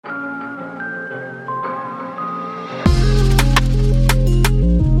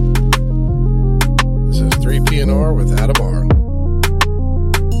P&R with Adam R.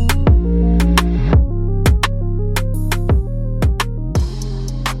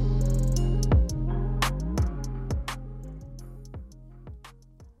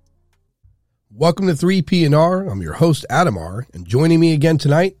 Welcome to 3P&R. I'm your host, Adam R. And joining me again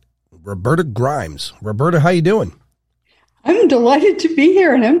tonight, Roberta Grimes. Roberta, how you doing? I'm delighted to be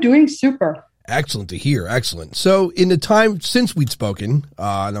here, and I'm doing super. Excellent to hear. Excellent. So in the time since we'd spoken,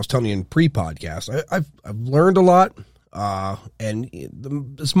 and I was telling you in pre-podcast, I've learned a lot.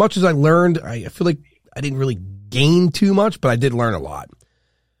 As much as I learned, I feel like I didn't really gain too much, but I did learn a lot.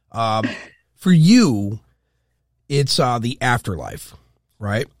 For you, it's the afterlife,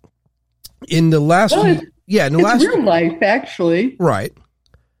 right? In the last, it's real life, actually. Right.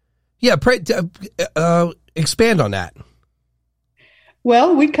 Yeah. Expand on that.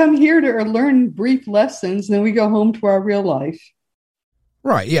 Well, we come here to learn brief lessons, and then we go home to our real life.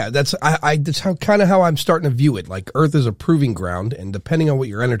 Right. Yeah. That's kind of how I'm starting to view it. Like Earth is a proving ground, and depending on what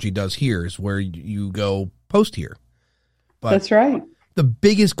your energy does here is where you go post here. But that's right. The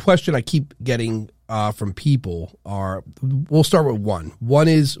biggest question I keep getting from people are, we'll start with one. One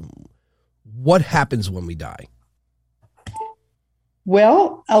is, what happens when we die?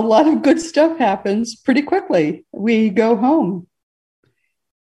 Well, a lot of good stuff happens pretty quickly. We go home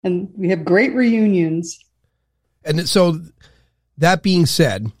and we have great reunions. And so that being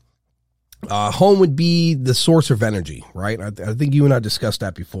said, home would be the source of energy, right? I think you and I discussed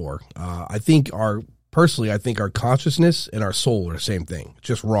that before. I think our consciousness and our soul are the same thing,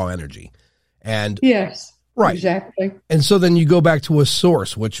 just raw energy. And yes, right. Exactly. And so then you go back to a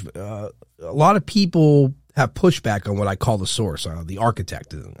source, which a lot of people have pushback on what I call the source, the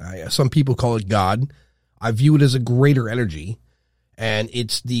architect. Some people call it God. I view it as a greater energy, and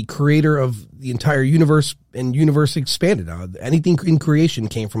it's the creator of the entire universe and universe expanded. Anything in creation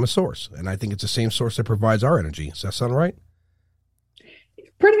came from a source, and I think it's the same source that provides our energy. Does that sound right?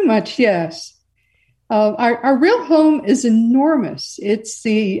 Pretty much, yes. Our real home is enormous. It's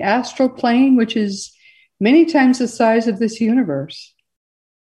the astral plane, which is many times the size of this universe.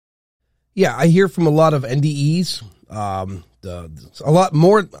 Yeah, I hear from a lot of NDEs, a lot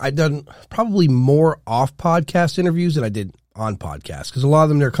more. I've done probably more off podcast interviews than I did on podcasts, because a lot of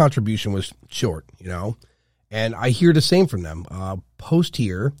them, their contribution was short, and I hear the same from them. Post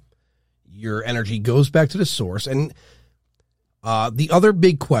here, your energy goes back to the source. And the other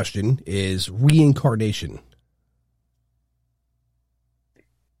big question is reincarnation.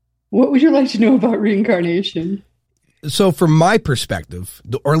 What would you like to know about reincarnation? So from my perspective,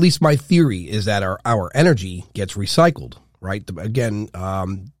 or at least my theory, is that our energy gets recycled, right? Again,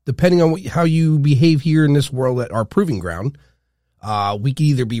 depending on how you behave here in this world at our proving ground, we can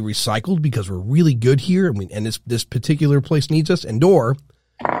either be recycled because we're really good here and this particular place needs us, or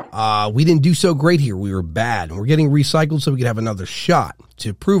we didn't do so great here. We were bad, and we're getting recycled so we can have another shot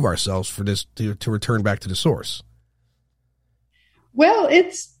to prove ourselves for this, to return back to the source. Well,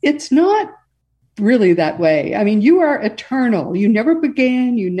 it's not really that way. I mean, you are eternal. You never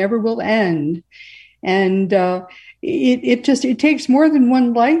began, you never will end. And it takes more than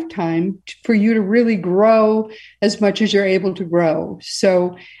one lifetime for you to really grow as much as you're able to grow.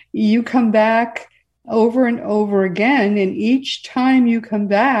 So you come back over and over again, and each time you come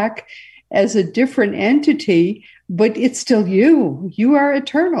back as a different entity, but it's still you. You are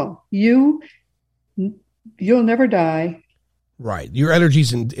eternal. You'll never die. Right. Your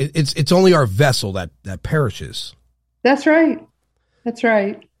energy's it's only our vessel that perishes. That's right. That's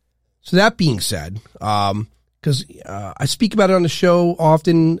right. So that being said, because I speak about it on the show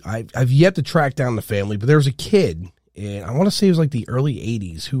often, I've yet to track down the family, but there was a kid, and I want to say it was like the early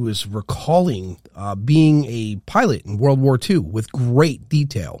 80s, who was recalling being a pilot in World War II with great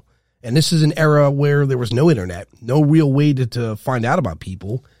detail. And this is an era where there was no internet, no real way to find out about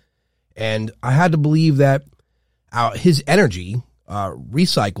people. And I had to believe that his energy,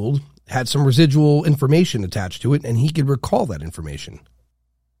 recycled, had some residual information attached to it, and he could recall that information.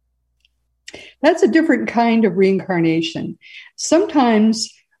 That's a different kind of reincarnation.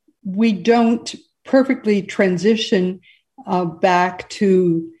 Sometimes we don't perfectly transition back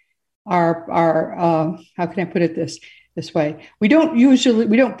to our how can I put it this way? We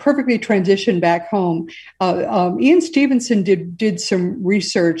don't perfectly transition back home. Ian Stevenson did some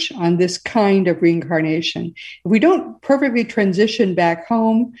research on this kind of reincarnation. If we don't perfectly transition back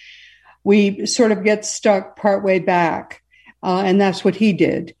home, we sort of get stuck partway back, and that's what he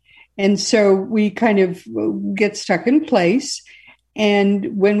did. And so we kind of get stuck in place.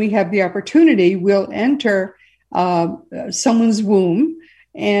 And when we have the opportunity, we'll enter someone's womb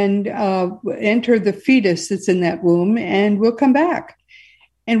and enter the fetus that's in that womb, and we'll come back.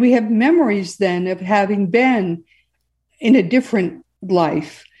 And we have memories then of having been in a different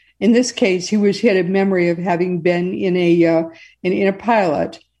life. In this case, he had a memory of having been in a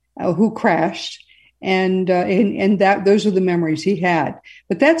pilot who crashed, and that those are the memories he had.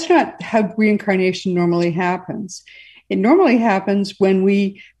 But that's not how reincarnation normally happens. It normally happens when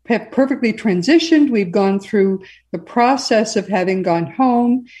we have perfectly transitioned. We've gone through the process of having gone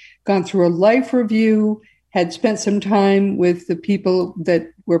home, gone through a life review, had spent some time with the people that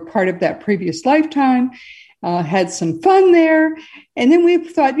were part of that previous lifetime, had some fun there. And then we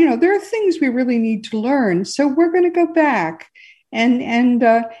thought, there are things we really need to learn. So we're going to go back and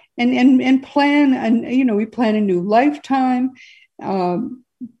plan, and, we plan a new lifetime.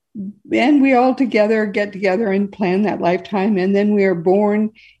 And we all get together and plan that lifetime. And then we are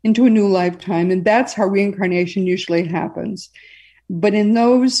born into a new lifetime. And that's how reincarnation usually happens. But in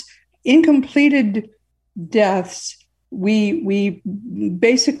those incompleted deaths, we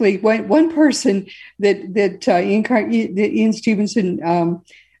basically, one person that Ian Stevenson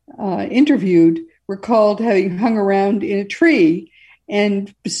interviewed recalled having hung around in a tree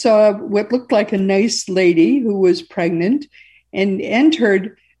and saw what looked like a nice lady who was pregnant and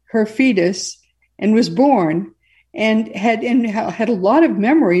entered her fetus and was born, and had a lot of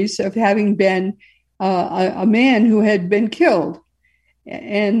memories of having been a man who had been killed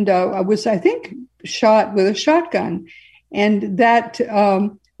and was, I think, shot with a shotgun. And that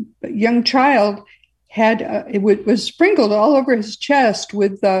young child it was sprinkled all over his chest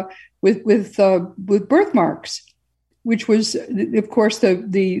with birthmarks, which was, of course,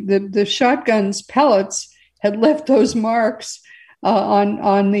 the shotgun's pellets had left those marks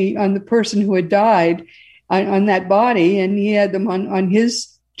on the person who had died on that body, and he had them on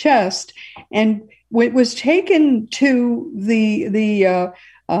his chest. And it was taken to the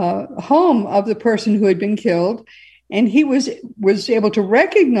home of the person who had been killed, and he was able to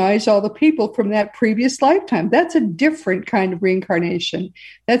recognize all the people from that previous lifetime. That's a different kind of reincarnation.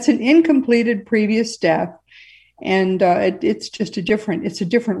 That's an incompleted previous death. And it's just a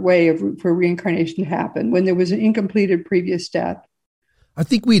different way for reincarnation to happen when there was an incompleted previous death. I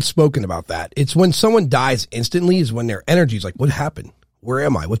think we had spoken about that. It's when someone dies instantly is when their energy is like, what happened? Where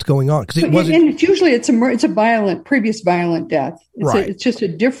am I? What's going on? Because it wasn't. And usually it's a previous violent death. It's just a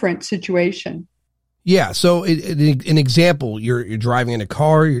different situation. Yeah. So an example, you're driving in a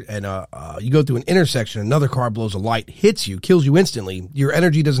car and you go through an intersection, another car blows a light, hits you, kills you instantly. Your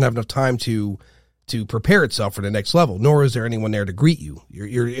energy doesn't have enough time to prepare itself for the next level, nor is there anyone there to greet you.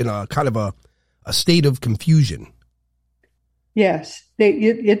 You're in a kind of a state of confusion. Yes,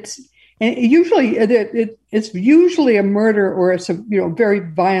 it's usually a murder or a very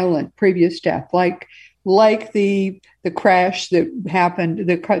violent previous death, like the crash that happened,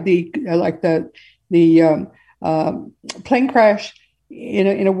 the plane crash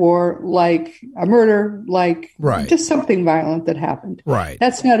in a war, like a murder, like just something violent that happened. Right.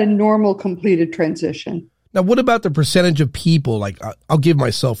 That's not a normal completed transition. Now, what about the percentage of people, like I'll give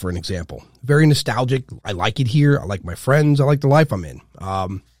myself for an example, very nostalgic. I like it here. I like my friends. I like the life I'm in.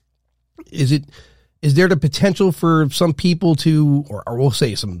 Is there the potential for some people to, or we'll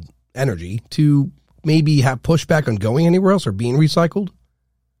say some energy to maybe have pushback on going anywhere else or being recycled?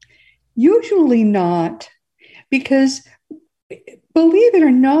 Usually not, because believe it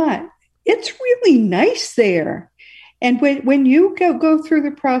or not, it's really nice there. And when you go through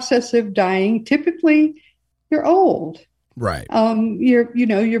the process of dying, typically you're old. Right.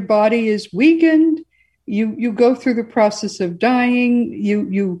 Your body is weakened. You go through the process of dying.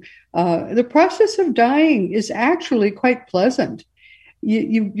 The process of dying is actually quite pleasant.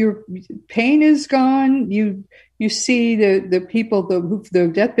 Your pain is gone. You see the people,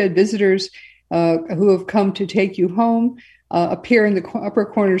 the deathbed visitors who have come to take you home appear in the upper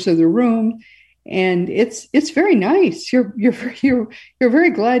corners of the room. And it's very nice. You're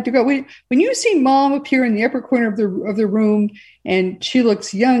very glad to go. When you see Mom appear in the upper corner of the room, and she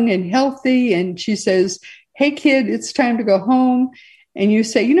looks young and healthy, and she says, "Hey kid, it's time to go home," and you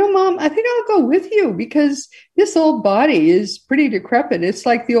say, "Mom, I think I'll go with you because this old body is pretty decrepit. It's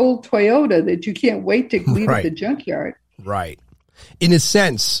like the old Toyota that you can't wait to leave at the junkyard." Right. In a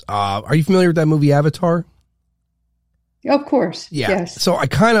sense, are you familiar with that movie Avatar? Of course. Yeah. Yes. So I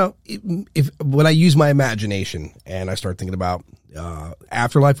kind of, when I use my imagination and I start thinking about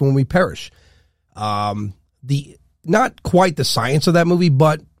afterlife when we perish, not quite the science of that movie,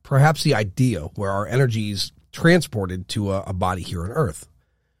 but perhaps the idea where our energy is transported to a body here on Earth.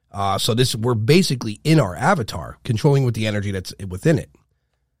 So we're basically in our avatar, controlling with the energy that's within it.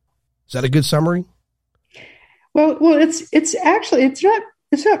 Is that a good summary? Well, it's actually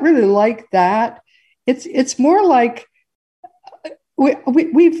not really like that. It's more like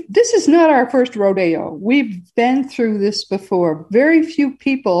This is not our first rodeo. We've been through this before. Very few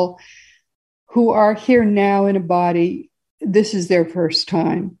people who are here now in a body, this is their first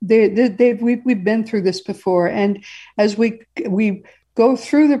time. We've been through this before. And as we go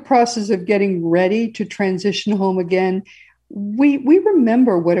through the process of getting ready to transition home again, we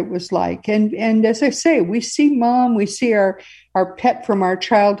remember what it was like. And as I say, we see Mom, we see our pet from our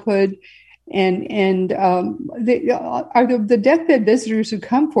childhood, and the deathbed visitors who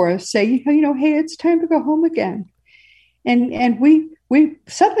come for us say, hey, it's time to go home again. And we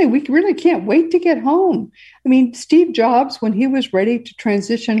suddenly we really can't wait to get home. I mean, Steve Jobs, when he was ready to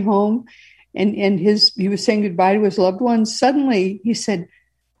transition home, and he was saying goodbye to his loved ones, suddenly he said,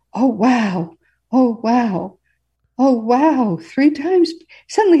 "Oh wow, oh wow, oh wow," 3 times.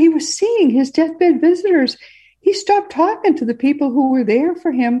 Suddenly he was seeing his deathbed visitors. He stopped talking to the people who were there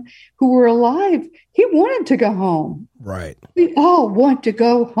for him, who were alive. He wanted to go home. Right. We all want to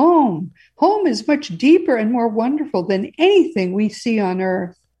go home. Home is much deeper and more wonderful than anything we see on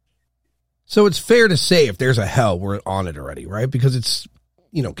earth. So it's fair to say if there's a hell, we're on it already, right? Because it's,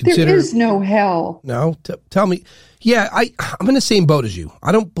 consider... There is no hell. No? Tell me. Yeah, I'm in the same boat as you.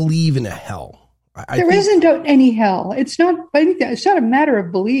 I don't believe in a hell. There isn't any hell. It's not a matter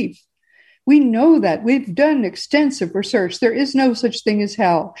of belief. We know that. We've done extensive research. There is no such thing as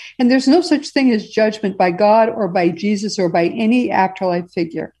hell. And there's no such thing as judgment by God or by Jesus or by any afterlife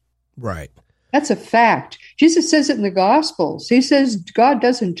figure. Right. That's a fact. Jesus says it in the Gospels. He says God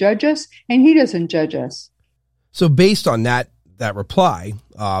doesn't judge us, and he doesn't judge us. So based on that reply,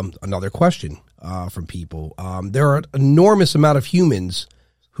 another question from people. There are an enormous amount of humans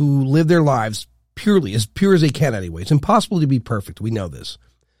who live their lives as pure as they can anyway. It's impossible to be perfect. We know this.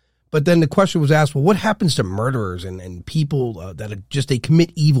 But then the question was asked, well, what happens to murderers and people that they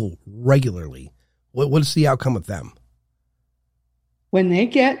commit evil regularly? What's the outcome of them? When they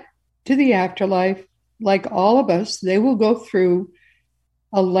get to the afterlife, like all of us, they will go through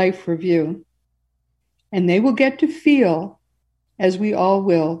a life review. And they will get to feel, as we all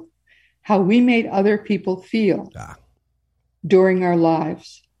will, how we made other people feel during our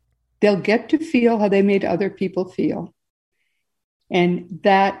lives. They'll get to feel how they made other people feel. And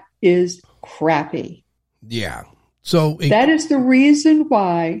that is crappy. Yeah. So that is the reason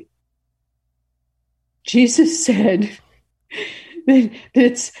why Jesus said that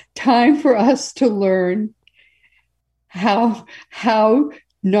it's time for us to learn how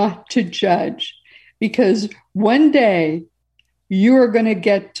not to judge. Because one day you're going to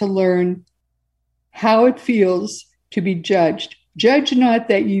get to learn how it feels to be judged. Judge not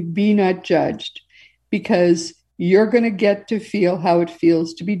that you be not judged, because you're going to get to feel how it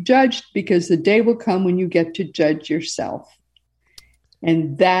feels to be judged, because the day will come when you get to judge yourself.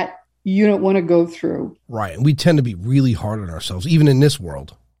 And that you don't want to go through. Right. And we tend to be really hard on ourselves, even in this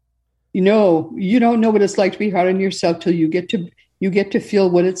world. You don't know what it's like to be hard on yourself till you get to feel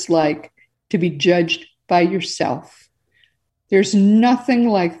what it's like to be judged by yourself. There's nothing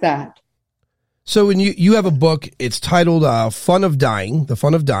like that. So when you have a book, it's titled Fun of Dying, The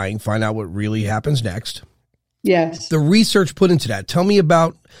Fun of Dying, Find Out What Really Happens Next. Yes. The research put into that. Tell me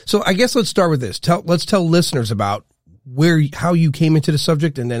about, so I guess let's start with this. Let's tell listeners about how you came into the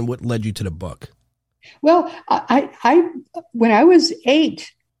subject and then what led you to the book. Well, I when I was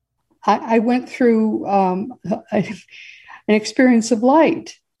 8, I went through an experience of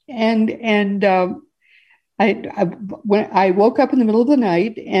light. And when I woke up in the middle of the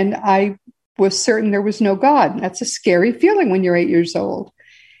night and I was certain there was no God. And that's a scary feeling when you're 8 years old.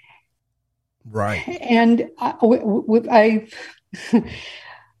 Right. And I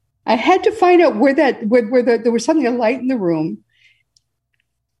had to find out where there was something, a light in the room.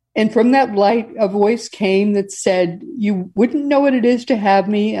 And from that light, a voice came that said, "You wouldn't know what it is to have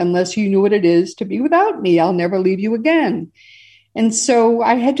me unless you knew what it is to be without me. I'll never leave you again." And so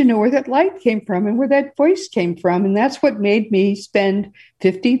I had to know where that light came from and where that voice came from. And that's what made me spend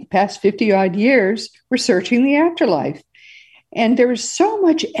the past 50 odd years researching the afterlife. And there is so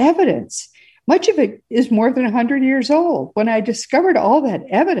much evidence. Much of it is more than 100 years old. When I discovered all that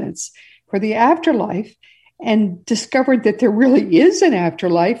evidence for the afterlife and discovered that there really is an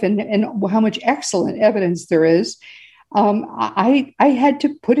afterlife and how much excellent evidence there is, I had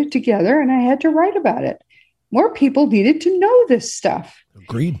to put it together and I had to write about it. More people needed to know this stuff.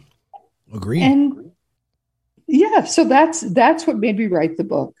 Agreed. And yeah, so that's what made me write the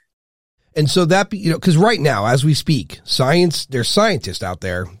book. And so that, because right now, as we speak, there's scientists out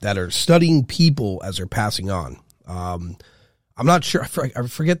there that are studying people as they're passing on. I'm not sure, I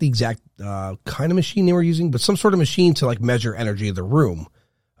forget the exact kind of machine they were using, but some sort of machine to like measure energy of the room.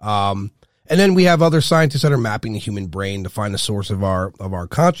 And And then we have other scientists that are mapping the human brain to find the source of our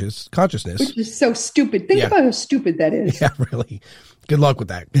consciousness. Which is so stupid. Think about how stupid that is. Yeah, really. Good luck with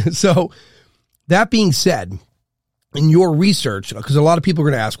that. So that being said, in your research, because a lot of people are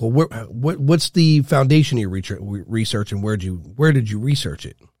going to ask, well, what's the foundation of your research and where did you research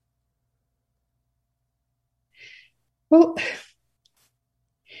it? Well,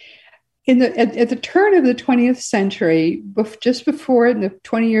 at the turn of the 20th century, just before it, and the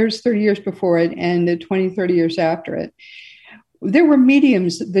 20 years, 30 years before it, and the 20, 30 years after it, there were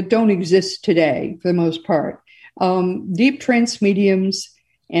mediums that don't exist today for the most part. Deep trance mediums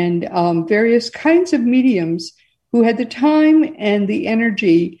and various kinds of mediums who had the time and the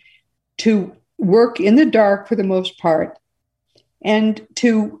energy to work in the dark for the most part, and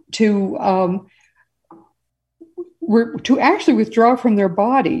to actually withdraw from their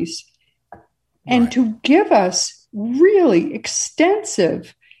bodies and to give us really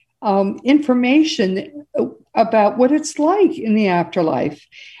extensive information about what it's like in the afterlife.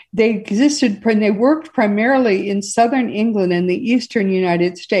 They existed and they worked primarily in southern England and the eastern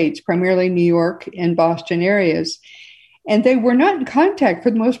United States, primarily New York and Boston areas. And they were not in contact for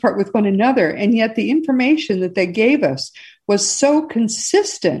the most part with one another. And yet the information that they gave us was so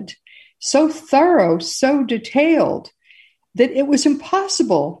consistent, so thorough, so detailed that it was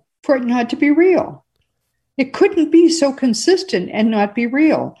impossible for it not to be real. It couldn't be so consistent and not be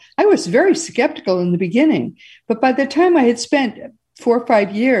real. I was very skeptical in the beginning, but by the time I had spent 4 or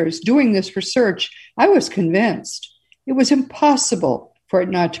 5 years doing this research, I was convinced it was impossible for it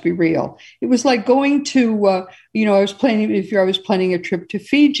not to be real. It was like going to, I was planning a trip to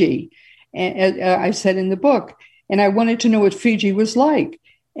Fiji, and I said in the book, and I wanted to know what Fiji was like.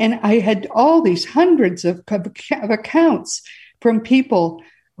 And I had all these hundreds of accounts from people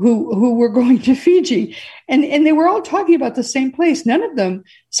who were going to Fiji. And they were all talking about the same place. None of them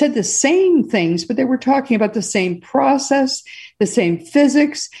said the same things, but they were talking about the same process, the same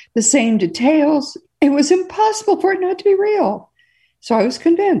physics, the same details. It was impossible for it not to be real. So I was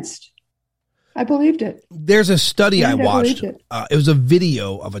convinced. I believed it. There's a study I watched. It was a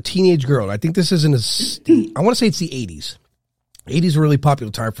video of a teenage girl. I think this is I want to say it's the 80s. 80s were a really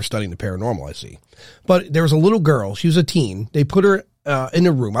popular time for studying the paranormal, I see. But there was a little girl. She was a teen. They put her in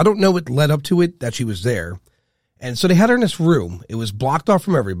a room. I don't know what led up to it that she was there. And so they had her in this room. It was blocked off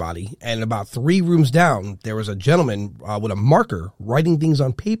from everybody. And about 3 rooms down, there was a gentleman with a marker writing things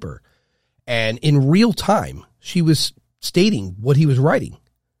on paper. And in real time, she was stating what he was writing.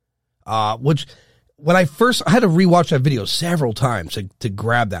 Which, when I had to rewatch that video several times to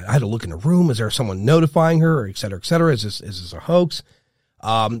grab that. I had to look in the room. Is there someone notifying her, et cetera, et cetera? Is this a hoax?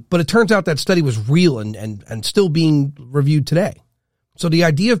 But it turns out that study was real and still being reviewed today. So the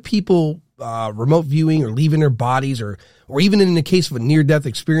idea of people remote viewing or leaving their bodies, or even in the case of a near-death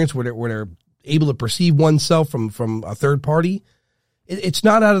experience where they're able to perceive oneself from a third party, it's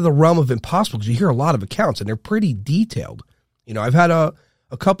not out of the realm of impossible, because you hear a lot of accounts and they're pretty detailed. I've had a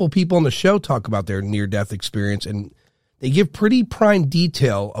couple people on the show talk about their near-death experience, and they give pretty prime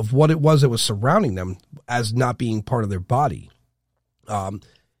detail of what it was that was surrounding them as not being part of their body.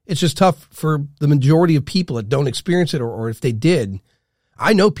 It's just tough for the majority of people that don't experience it, or if they did.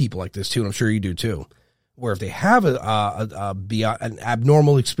 I know people like this too, and I'm sure you do too, where if they have an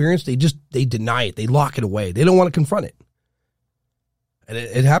abnormal experience, they deny it. They lock it away. They don't want to confront it. And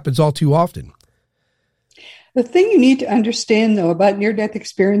it happens all too often. The thing you need to understand, though, about near-death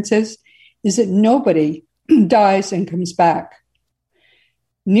experiences is that nobody dies and comes back.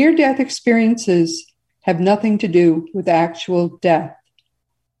 Near-death experiences have nothing to do with actual death.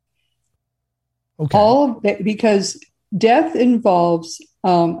 Okay. Because death involves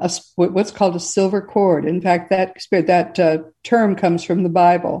what's called a silver cord. In fact, that term comes from the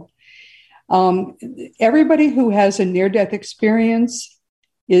Bible. Everybody who has a near-death experience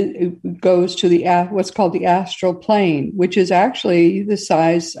it goes to what's called the astral plane, which is actually the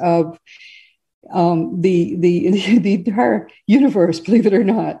size of the entire universe, believe it or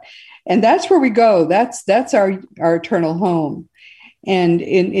not. And that's where we go. That's our eternal home. And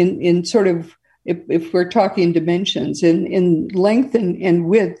in sort of, if we're talking dimensions, in length and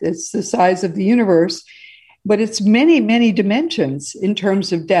width, it's the size of the universe, but it's many, many dimensions in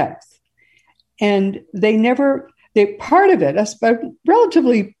terms of depth. And part of it, a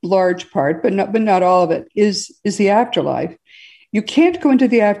relatively large part, but not all of it, is the afterlife. You can't go into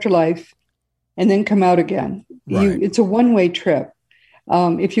the afterlife and then come out again. Right. It's a one-way trip.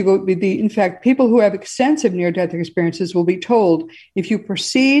 If you go, in fact, people who have extensive near-death experiences will be told, if you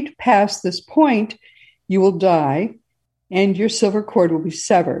proceed past this point, you will die, and your silver cord will be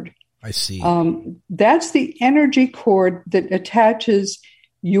severed. I see. That's the energy cord that attaches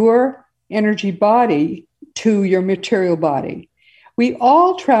your energy body to your material body. We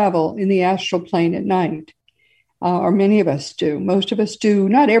all travel in the astral plane at night, or many of us do. Most of us do,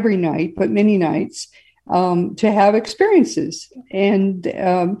 not every night, but many nights, to have experiences. And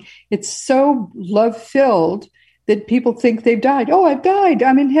it's so love-filled that people think they've died. Oh, I've died.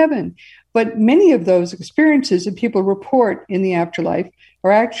 I'm in heaven. But many of those experiences that people report in the afterlife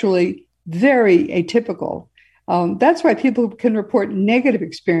are actually very atypical. That's why people can report negative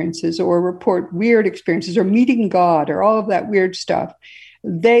experiences or report weird experiences or meeting God or all of that weird stuff.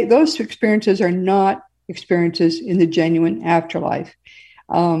 Those experiences are not experiences in the genuine afterlife.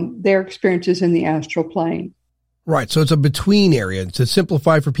 They're experiences in the astral plane. Right. So it's a between area to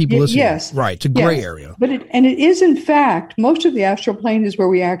simplify for people listening. Yes. Right. It's a gray area. But it is, in fact, most of the astral plane is where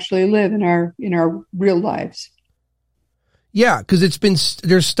we actually live in our real lives. Yeah, because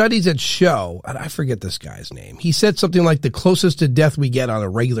there's studies that show, and I forget this guy's name. He said something like the closest to death we get on a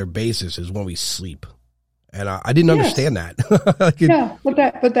regular basis is when we sleep. And I didn't understand that.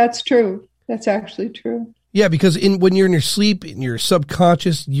 But that's true. That's actually true. Yeah, because when you're in your sleep, in your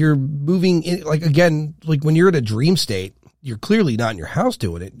subconscious, you're moving in, like when you're in a dream state, you're clearly not in your house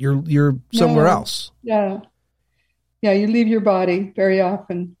doing it. You're somewhere else. Yeah. Yeah, you leave your body very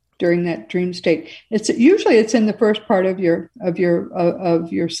often during that dream state. It's usually in the first part of your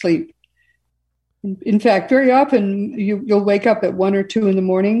sleep. In fact, very often you'll wake up at 1 or 2 in the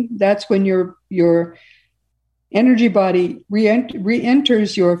morning. That's when your energy body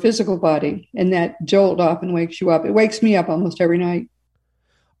re-enters your physical body, and that jolt often wakes you up. It wakes me up almost every night.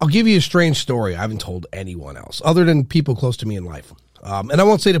 I'll give you a strange story I haven't told anyone else other than people close to me in life. And I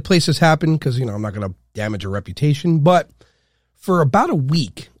won't say the place this happened because, I'm not going to damage a reputation, but for about a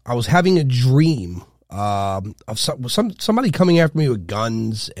week, I was having a dream of somebody coming after me with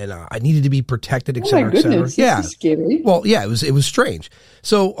guns, and I needed to be protected, et cetera, et cetera. Yeah, this is scary. Well, yeah, it was strange.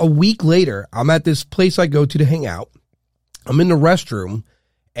 So a week later, I'm at this place I go to hang out. I'm in the restroom,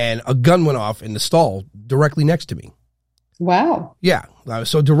 and a gun went off in the stall directly next to me. Wow. Yeah,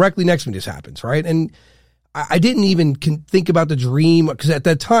 so directly next to me this happens, right? And I didn't even think about the dream because at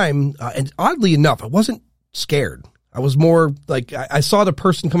that time, and oddly enough, I wasn't scared. I was more like, I saw the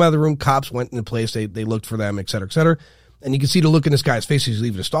person come out of the room, cops went in the place, they looked for them, et cetera, and you can see the look in this guy's face as he's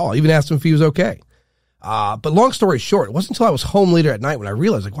leaving the stall. I even asked him if he was okay. But long story short, it wasn't until I was home later at night when I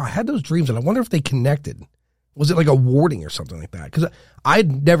realized, wow, I had those dreams, and I wonder if they connected. Was it like a warning or something like that? Because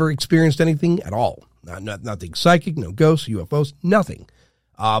I'd never experienced anything at all. Nothing psychic, no ghosts, UFOs, nothing.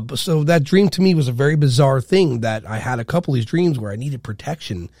 So that dream to me was a very bizarre thing that I had a couple of these dreams where I needed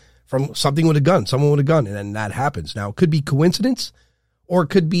protection from something with a gun, someone with a gun, and then that happens. Now, it could be coincidence, or it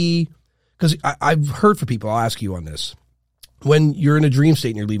could be, because I've heard from people, I'll ask you on this, when you're in a dream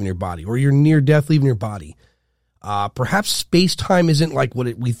state and you're leaving your body, or you're near death leaving your body, perhaps space-time isn't like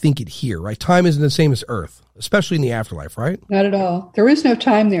what we think it here, right? Time isn't the same as Earth, especially in the afterlife, right? Not at all. There is no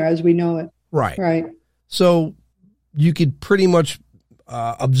time there as we know it. Right. Right. So you could pretty much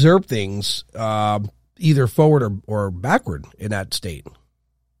observe things either forward or backward in that state.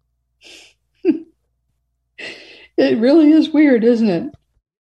 It really is weird, isn't it?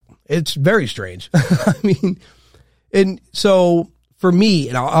 It's very strange. I mean, and so for me,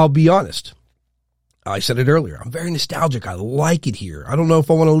 and I'll be honest, I said it earlier, I'm very nostalgic. I like it here. I don't know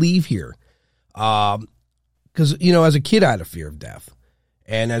if I want to leave here. Because, as a kid, I had a fear of death.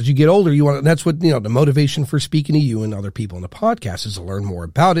 And as you get older, that's what, the motivation for speaking to you and other people in the podcast is to learn more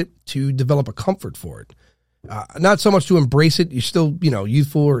about it, to develop a comfort for it. Not so much to embrace it. You're still,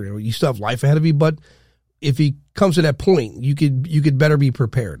 youthful, or you still have life ahead of you, but if it comes to that point, you could better be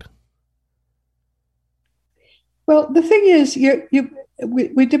prepared. Well, the thing is,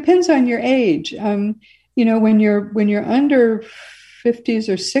 it depends on your age. When you're under 50s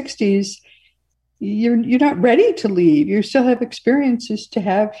or 60s, you're not ready to leave. You still have experiences to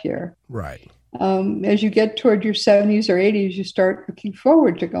have here. Right. As you get toward your 70s or 80s, you start looking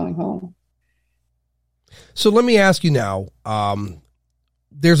forward to going home. So let me ask you now.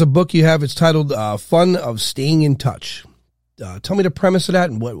 There's a book you have. It's titled "Fun of Staying in Touch." Tell me the premise of that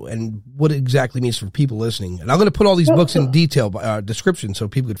and what it exactly means for people listening. And I'm going to put all these books in detail description so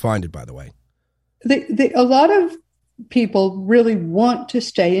people could find it. By the way, a lot of people really want to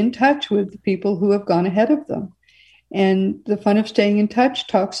stay in touch with the people who have gone ahead of them, and the Fun of Staying in Touch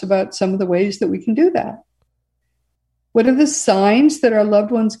talks about some of the ways that we can do that. What are the signs that our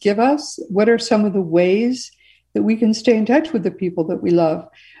loved ones give us? What are some of the ways that we can stay in touch with the people that we love?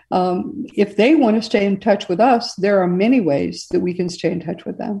 If they want to stay in touch with us, there are many ways that we can stay in touch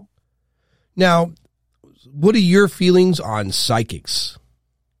with them. Now, what are your feelings on psychics?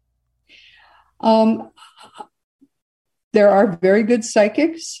 There are very good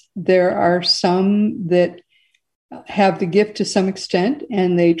psychics. There are some that have the gift to some extent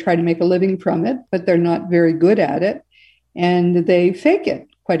and they try to make a living from it, but they're not very good at it and they fake it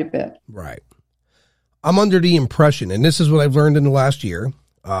quite a bit. Right. I'm under the impression, and this is what I've learned in the last year,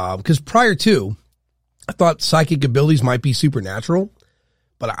 because prior to, I thought psychic abilities might be supernatural,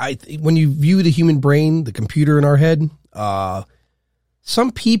 but when you view the human brain, the computer in our head,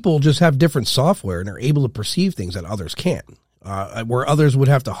 some people just have different software and are able to perceive things that others can't, where others would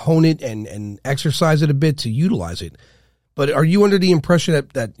have to hone it and exercise it a bit to utilize it. But are you under the impression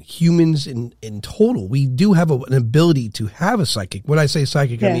that humans in total, we do have an ability to have a psychic? When I say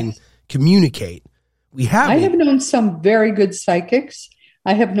psychic, yes. I mean communicate. I have known some very good psychics.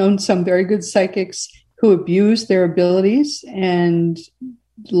 I have known some very good psychics who abused their abilities and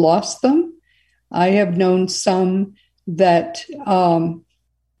lost them. I have known some that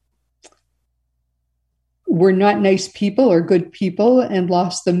were not nice people or good people and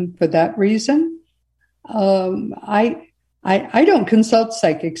lost them for that reason. I don't consult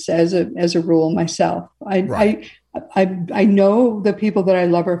psychics as a rule myself. Right. I know the people that I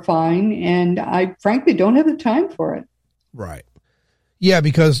love are fine, and I frankly don't have the time for it. Right. Yeah,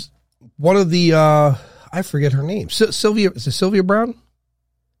 because one of the, I forget her name. Sylvia, is it Sylvia Brown?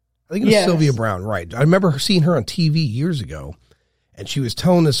 I think it was yes. Sylvia Brown, right. I remember seeing her on TV years ago, and she was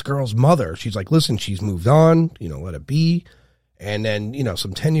telling this girl's mother, she's like, listen, she's moved on, let it be. And then,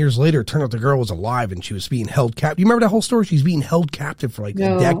 some 10 years later, it turned out the girl was alive and she was being held captive. You remember that whole story? She's being held captive for a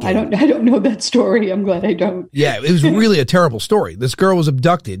decade. I don't know that story. I'm glad I don't. Yeah, it was really a terrible story. This girl was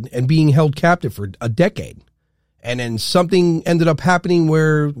abducted and being held captive for a decade. And then something ended up happening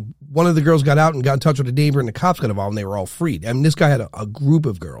where one of the girls got out and got in touch with a neighbor and the cops got involved and they were all freed. I mean, this guy had a group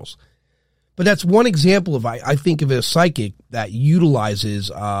of girls. But that's one example of, I think of a psychic that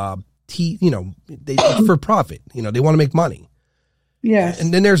utilizes, it's for profit. They want to make money. Yes.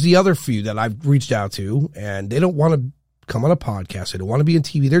 And then there's the other few that I've reached out to, and they don't want to come on a podcast. They don't want to be on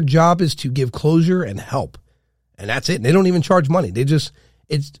TV. Their job is to give closure and help. And that's it. And they don't even charge money.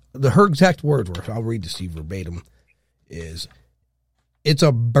 Her exact words were, I'll read this to you verbatim, is it's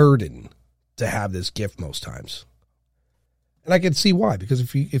a burden to have this gift most times. And I can see why,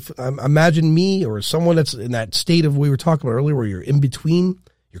 because if imagine me or someone that's in that state of we were talking about earlier, where you're in between,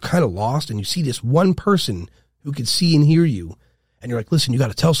 you're kind of lost, and you see this one person who can see and hear you. And you're like, listen, you got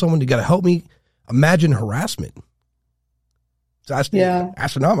to tell someone, you got to help me. Imagine harassment. It's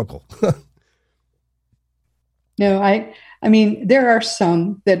astronomical. No, I mean, there are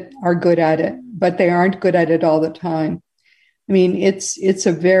some that are good at it, but they aren't good at it all the time. I mean, it's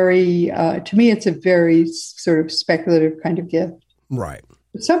a very, to me, it's a very sort of speculative kind of gift. Right.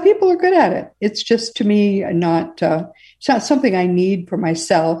 Some people are good at it. It's just, to me, it's not something I need for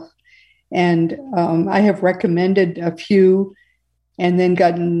myself. And I have recommended a few and then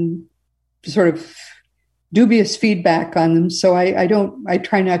gotten sort of dubious feedback on them. So I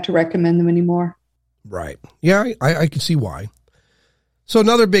try not to recommend them anymore. Right. Yeah, I can see why. So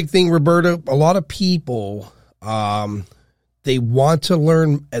another big thing, Roberta, a lot of people, they want to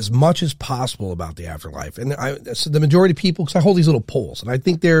learn as much as possible about the afterlife. And so the majority of people, because I hold these little polls, and I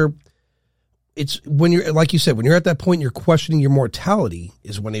think it's when you're, like you said, when you're at that point, you're questioning your mortality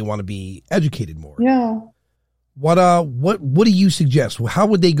is when they want to be educated more. Yeah. What do you suggest? How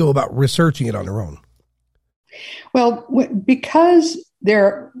would they go about researching it on their own? Well, because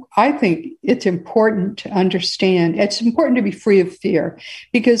I think it's important to understand. It's important to be free of fear,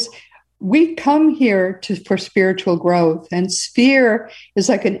 because we come here for spiritual growth, and fear is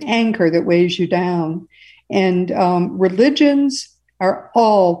like an anchor that weighs you down. And religions are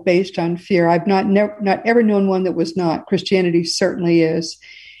all based on fear. I've not ever known one that was not. Christianity certainly is.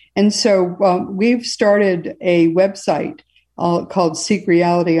 And so we've started a website called Seek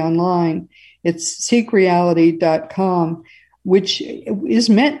Reality Online. It's seekreality.com, which is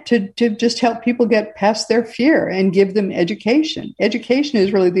meant to just help people get past their fear and give them education. Education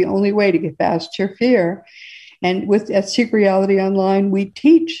is really the only way to get past your fear. And at Seek Reality Online, we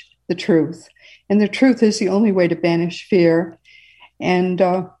teach the truth. And the truth is the only way to banish fear. And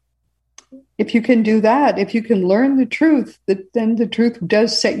if you can do that, if you can learn the truth, then the truth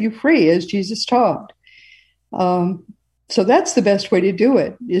does set you free, as Jesus taught. So that's the best way to do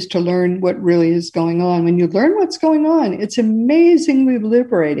it, is to learn what really is going on. When you learn what's going on, it's amazingly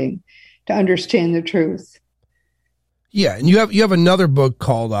liberating to understand the truth. Yeah, and you have another book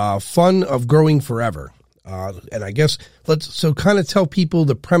called Fun of Growing Forever. And I guess so kind of tell people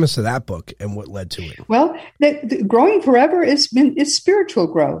the premise of that book and what led to it. Well, the Growing Forever is spiritual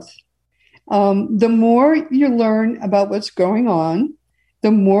growth. The more you learn about what's going on,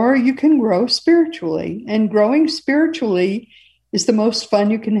 the more you can grow spiritually. And growing spiritually is the most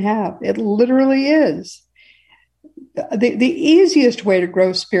fun you can have. It literally is. The easiest way to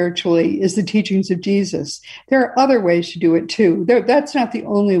grow spiritually is the teachings of Jesus. There are other ways to do it too. That's not the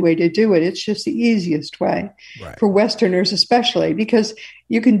only way to do it. It's just the easiest way, right, for Westerners especially, because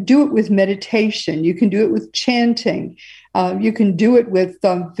you can do it with meditation. You can do it with chanting. You can do it with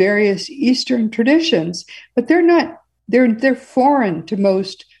various Eastern traditions, but they're foreign to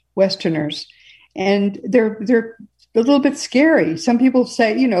most Westerners, and they're a little bit scary. Some people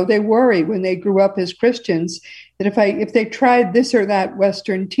say, they worry when they grew up as Christians that if they tried this or that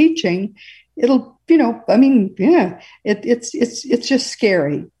Western teaching, it'll, it's just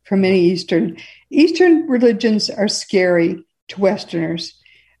scary for many Eastern religions are scary to Westerners.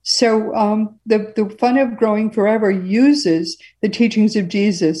 So the Fun of Growing Forever uses the teachings of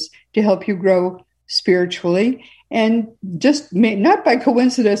Jesus to help you grow spiritually. And just not by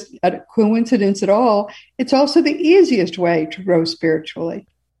coincidence at all, it's also the easiest way to grow spiritually.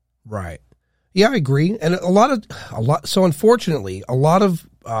 Right. Yeah, I agree. And so unfortunately, a lot of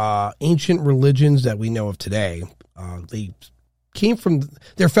ancient religions that we know of today, they came from,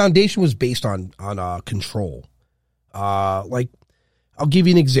 their foundation was based on control. Like, I'll give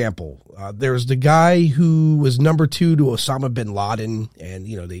you an example. There's the guy who was number 2 to Osama bin Laden, and,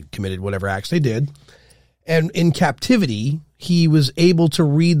 they committed whatever acts they did. And in captivity, he was able to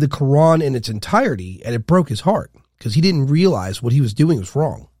read the Quran in its entirety, and it broke his heart because he didn't realize what he was doing was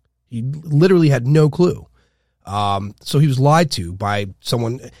wrong. He literally had no clue. So he was lied to by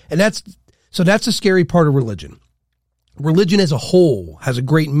someone. And that's the scary part of religion. Religion as a whole has a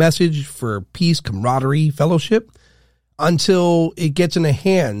great message for peace, camaraderie, fellowship, until it gets in the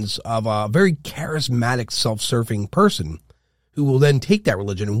hands of a very charismatic, self-serving person who will then take that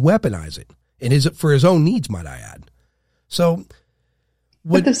religion and weaponize it. And for his own needs, might I add. So,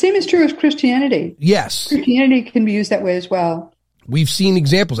 but the same is true as Christianity. Yes. Christianity can be used that way as well. We've seen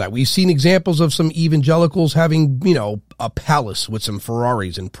examples of that. We've seen examples of some evangelicals having, a palace with some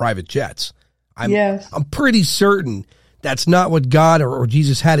Ferraris and private jets. Yes. I'm pretty certain that's not what God or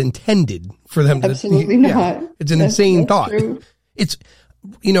Jesus had intended for them. Absolutely not. It's an insane thought. True. It's,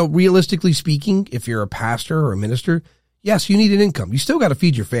 realistically speaking, if you're a pastor or a minister, yes, you need an income. You still got to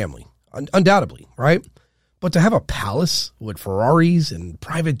feed your family. Undoubtedly, right? But to have a palace with Ferraris and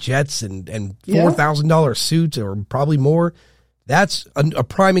private jets and $4,000 suits or probably more, that's a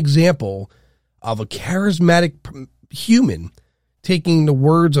prime example of a charismatic human taking the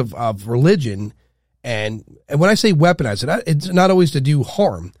words of religion and when I say weaponize it, it's not always to do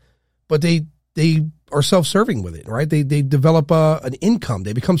harm, but they are self-serving with it, right? They develop an income.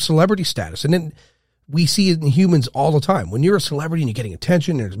 They become celebrity status, and then we see it in humans all the time. When you're a celebrity and you're getting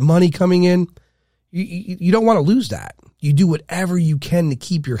attention, there's money coming in, you don't want to lose that. You do whatever you can to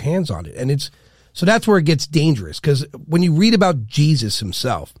keep your hands on it. And so that's where it gets dangerous, because when you read about Jesus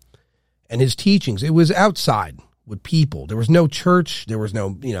himself and his teachings, it was outside with people. There was no church. There was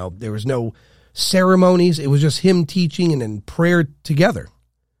no ceremonies. It was just him teaching and then prayer together,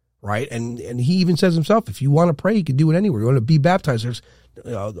 right? And he even says himself, if you want to pray, you can do it anywhere. You want to be baptized, there's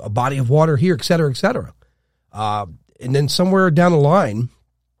a body of water here, et cetera, et cetera. And then somewhere down the line,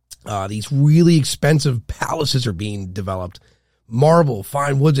 these really expensive palaces are being developed, marble,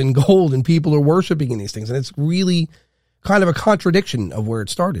 fine woods, and gold, and people are worshiping in these things. And it's really kind of a contradiction of where it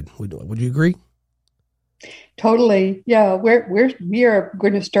started. Would you agree? Totally. Yeah. We are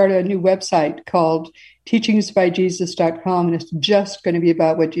going to start a new website called teachingsbyjesus.com, and it's just going to be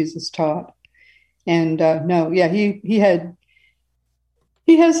about what Jesus taught. And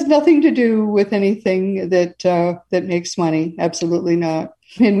he has nothing to do with anything that makes money. Absolutely not.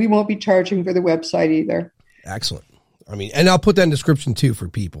 And we won't be charging for the website either. Excellent. And I'll put that in the description too for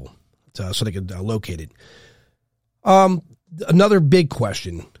people so they can locate it. Another big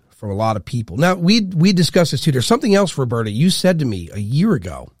question from a lot of people. Now, we discussed this too. There's something else, Roberta, you said to me a year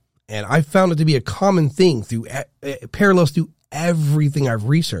ago, and I found it to be a common thing through parallels through everything I've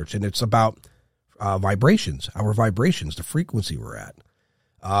researched, and it's about vibrations, our vibrations, the frequency we're at.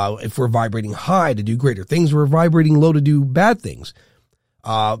 If we're vibrating high to do greater things, we're vibrating low to do bad things.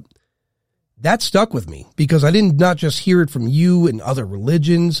 That stuck with me because I did not just hear it from you and other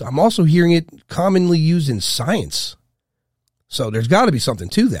religions. I'm also hearing it commonly used in science. So there's got to be something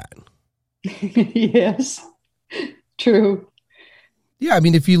to that. Yes, true. Yeah,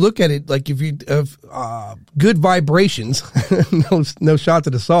 if you look at it, like if you have good vibrations, no shot to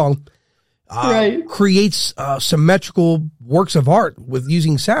the song, right, creates symmetrical works of art with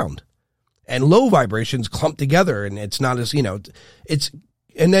using sound, and low vibrations clump together, and it's not as and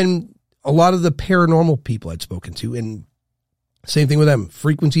then a lot of the paranormal people I'd spoken to, and Same thing with them.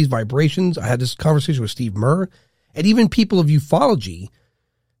 Frequencies, vibrations. I had this conversation with Steve Murr, and even people of ufology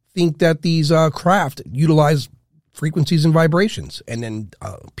think that these craft utilize frequencies and vibrations. And then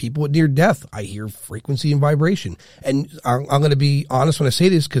people at near death, I hear frequency and vibration. And I'm going to be honest when I say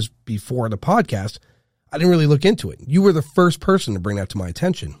this, because before the podcast, I didn't really look into it. You were the first person to bring that to my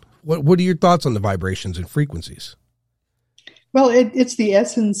attention. What are your thoughts on the vibrations and frequencies? Well, it's the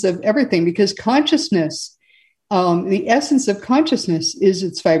essence of everything, because consciousness, the essence of consciousness is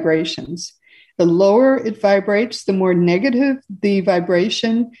its vibrations. The lower it vibrates, the more negative the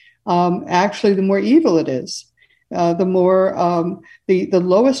vibration, actually, the more evil it is. The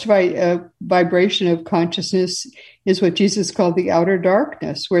lowest vibration of consciousness is what Jesus called the outer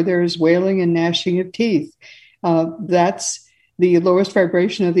darkness, where there is wailing and gnashing of teeth. That's the lowest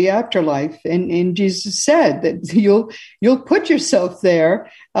vibration of the afterlife. And Jesus said that you'll put yourself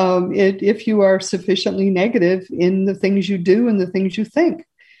there if you are sufficiently negative in the things you do and the things you think.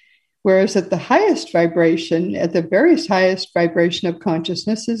 Whereas at the highest vibration, at the very highest vibration of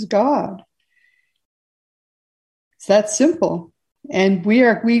consciousness is God. It's that simple. And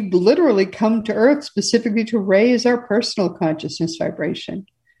we literally come to Earth specifically to raise our personal consciousness vibration.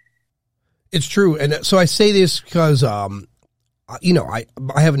 It's true. And so I say this because, I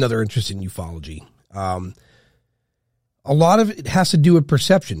have another interest in ufology. A lot of it has to do with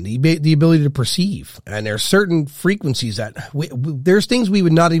perception, the ability to perceive. And there are certain frequencies that there's things we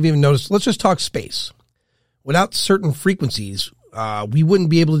would not even notice. Let's just talk space. Without certain frequencies, we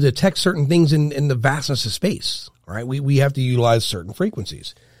wouldn't be able to detect certain things in the vastness of space, right? We have to utilize certain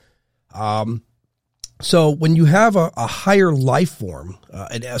frequencies. So when you have a higher life form,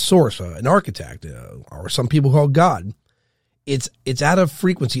 a source, an architect, or some people call God, it's at a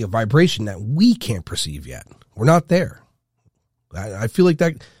frequency of vibration that we can't perceive yet. We're not there. I feel like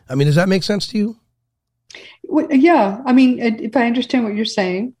that. I mean, does that make sense to you? Well, yeah. I mean, if I understand what you're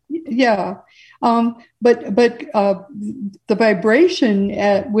saying, yeah. But the vibration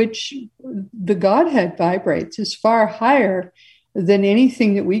at which the Godhead vibrates is far higher than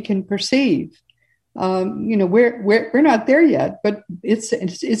anything that we can perceive. We're not there yet, but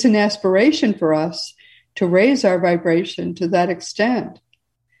it's an aspiration for us to raise our vibration to that extent.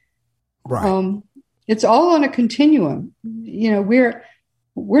 Right. It's all on a continuum.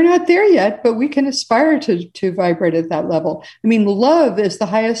 We're not there yet, but we can aspire to vibrate at that level. I mean, love is the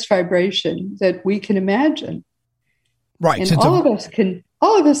highest vibration that we can imagine. Right. And all of us can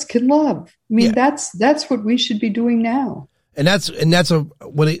love. I mean, yeah. That's what we should be doing now. And that's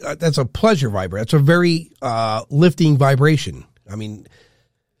a pleasure vibration. That's a very lifting vibration. I mean,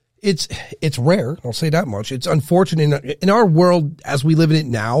 it's rare. I'll say that much. It's unfortunate in our world as we live in it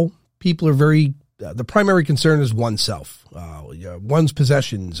now. People are very. The primary concern is oneself, one's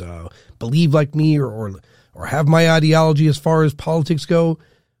possessions. Believe like me, or have my ideology as far as politics go.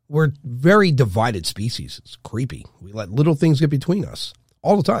 We're very divided species. It's creepy. We let little things get between us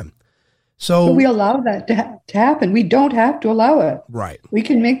all the time. So we allow that to happen. We don't have to allow it. Right. We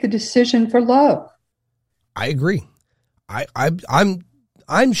can make the decision for love. I agree.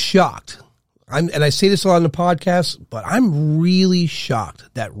 I'm shocked. And I say this a lot on the podcast, but I'm really shocked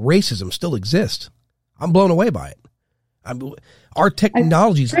that racism still exists. I'm blown away by it. Our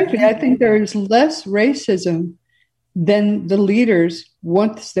technologies. Frankly, I think there is less racism than the leaders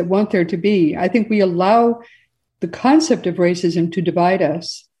want there to be. I think we allow the concept of racism to divide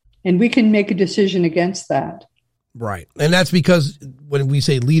us, and we can make a decision against that. Right. And that's because when we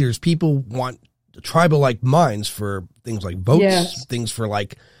say leaders, people want tribal-like minds for things like votes, yes. Things for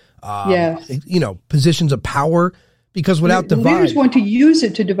like, yes. Positions of power, because without divide. Leaders want to use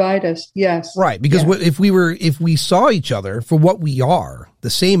it to divide us. Yes. Right. Because if we saw each other for what we are, the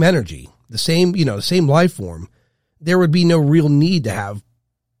same energy, the same life form, there would be no real need to have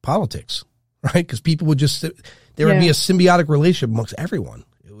politics, right? Because people would there would be a symbiotic relationship amongst everyone.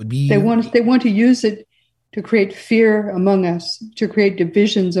 It would be. They want to use it to create fear among us, to create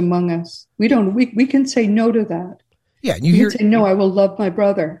divisions among us. We can say no to that. Yeah. You can say, no, I will love my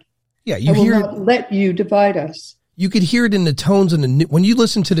brother. Yeah. I will not let you divide us. You could hear it in the tones and when you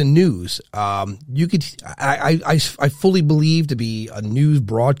listen to the news. You could. I fully believe to be a news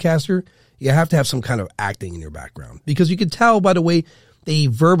broadcaster, you have to have some kind of acting in your background, because you can tell by the way they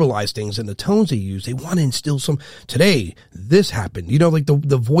verbalize things and the tones they use. They want to instill some. Today, this happened. Like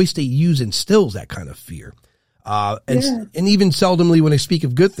the voice they use instills that kind of fear. And even seldomly when they speak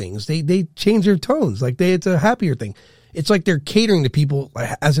of good things, they change their tones. Like it's a happier thing. It's like they're catering to people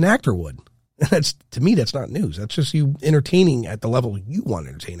as an actor would. To me, that's not news. That's just you entertaining at the level you want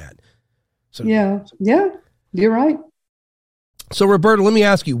to entertain at. So yeah, you're right. So Roberta, let me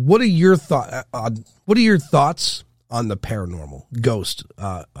ask you, what are your thoughts on the paranormal, ghost,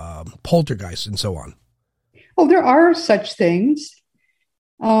 poltergeist, and so on? Oh, there are such things,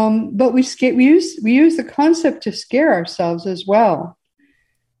 but we use the concept to scare ourselves as well.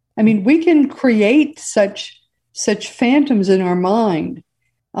 I mean, we can create such phantoms in our mind.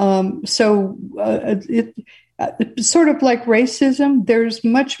 It's sort of like racism. There's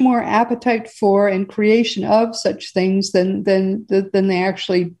much more appetite for and creation of such things than they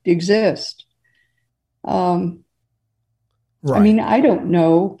actually exist. Right. I mean, I don't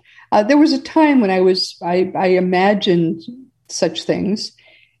know. There was a time when I imagined such things,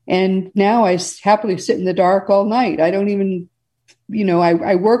 and now I happily sit in the dark all night. I don't even,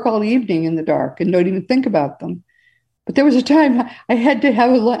 I work all evening in the dark and don't even think about them. But there was a time I had to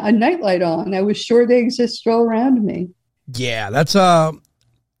have a nightlight on. I was sure they existed all around me. Yeah, that's a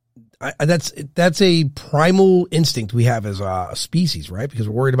primal instinct we have as a species, right? Because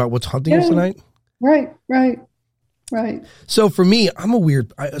we're worried about what's hunting us tonight. Right. So for me, I'm a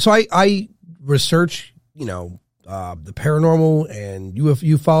weird. I research, the paranormal and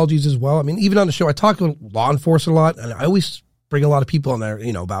ufologies as well. I mean, even on the show, I talk to law enforcement a lot, and I always bring a lot of people on there,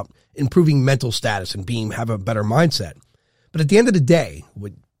 about improving mental status and have a better mindset. But at the end of the day,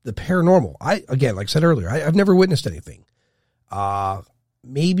 with the paranormal, again, like I said earlier, I've never witnessed anything.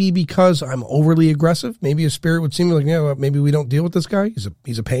 Maybe because I'm overly aggressive. Maybe a spirit would seem like, maybe we don't deal with this guy.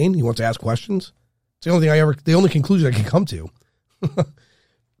 He's a pain. He wants to ask questions. It's the only conclusion I can come to.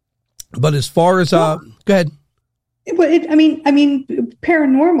 But as far as, go ahead. Well,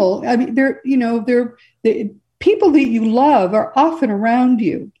 paranormal. I mean, the people that you love are often around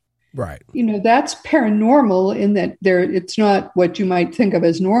you. Right. That's paranormal in that it's not what you might think of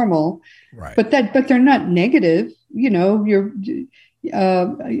as normal. Right. But they're not negative. I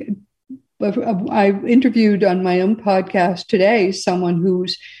interviewed on my own podcast today someone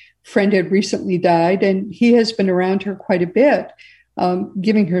whose friend had recently died, and he has been around her quite a bit,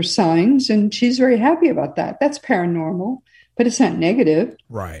 giving her signs, and she's very happy about that. That's paranormal, but it's not negative.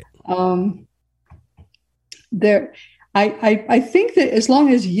 Right. I think that as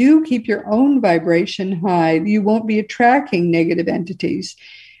long as you keep your own vibration high, you won't be attracting negative entities.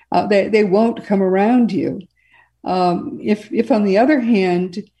 They won't come around you. If on the other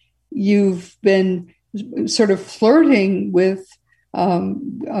hand, you've been sort of flirting with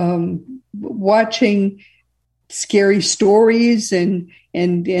watching scary stories and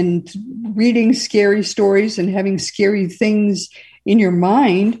reading scary stories and having scary things in your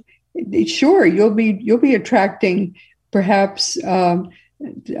mind, sure, you'll be attracting perhaps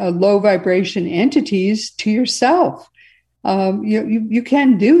low vibration entities to yourself. You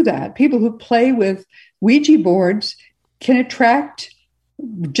can do that. People who play with Ouija boards can attract,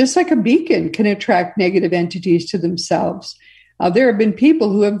 just like a beacon can attract negative entities to themselves. There have been people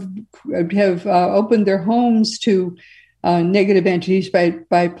who have opened their homes to negative entities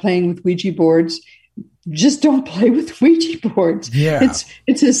by playing with Ouija boards. Just don't play with Ouija boards. Yeah.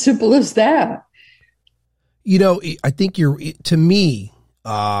 It's as simple as that. I think to me,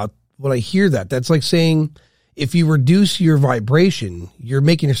 when I hear that's like saying if you reduce your vibration, you're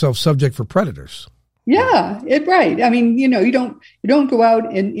making yourself subject for predators. Yeah, right. I mean, you don't go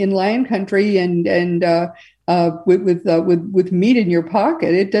out in lion country and with meat in your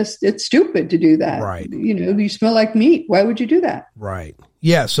pocket. It's stupid to do that. Right. You smell like meat. Why would you do that? Right.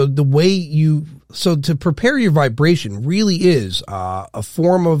 Yeah. So to prepare your vibration really is a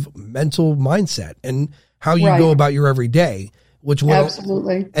form of mental mindset and how you go about your everyday, which will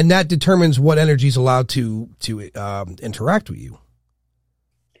absolutely, and that determines what energy is allowed to interact with you.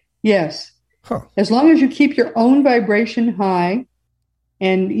 Yes. Huh. As long as you keep your own vibration high,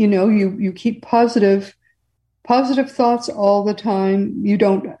 and you keep positive thoughts all the time. You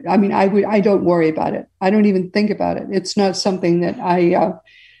don't. I mean, I don't worry about it. I don't even think about it. It's not something that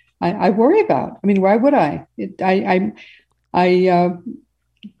I worry about. I mean, why would I?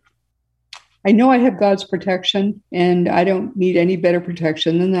 I know I have God's protection, and I don't need any better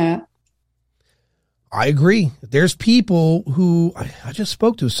protection than that. I agree. There's people who I just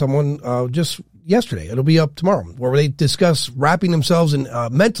spoke to someone just yesterday. It'll be up tomorrow, where they discuss wrapping themselves in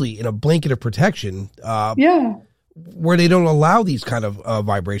mentally in a blanket of protection. Where they don't allow these kind of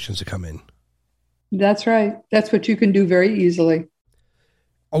vibrations to come in. That's right. That's what you can do very easily.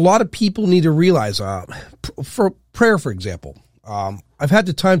 A lot of people need to realize, for prayer, for example, I've had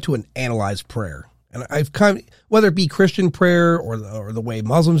the time to analyze prayer, and I've whether it be Christian prayer or the way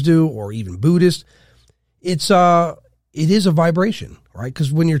Muslims do, or even Buddhist. It is a vibration, right?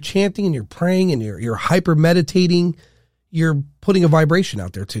 Because when you're chanting and you're praying and you're hyper meditating, you're putting a vibration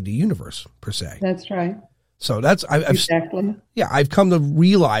out there to the universe per se. That's right. So that's exactly. I've come to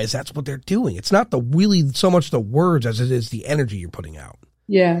realize that's what they're doing. It's not really so much the words as it is the energy you're putting out.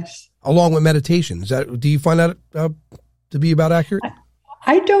 Yes. Along with meditation. Do you find that to be about accurate?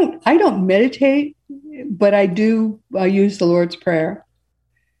 I don't meditate, but I do use the Lord's Prayer.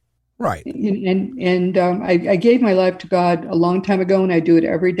 Right. And I gave my life to God a long time ago, and I do it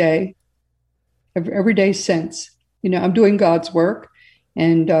every day. Every day since. I'm doing God's work,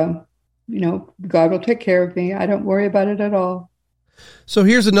 and God will take care of me. I don't worry about it at all. So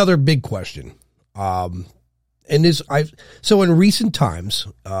here's another big question. So in recent times,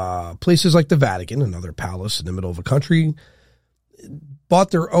 places like the Vatican, another palace in the middle of a country,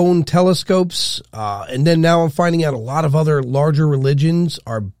 bought their own telescopes. And then now I'm finding out a lot of other larger religions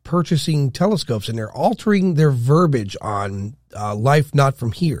are purchasing telescopes, and they're altering their verbiage on life not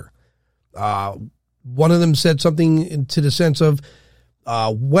from here. One of them said something to the sense of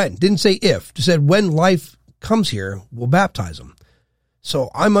when, didn't say if, just said when life comes here, we'll baptize them. So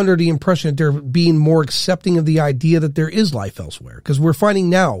I'm under the impression that they're being more accepting of the idea that there is life elsewhere, because we're finding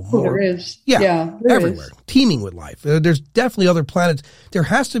now more. There is. Yeah, everywhere, teeming with life. There's definitely other planets. There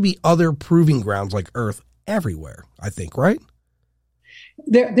has to be other proving grounds like Earth everywhere, I think, right?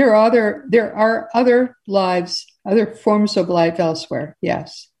 There are other lives, other forms of life elsewhere.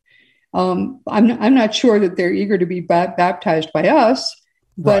 Yes. I'm not sure that they're eager to be baptized by us,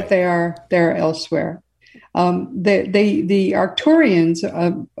 but right. They're elsewhere. The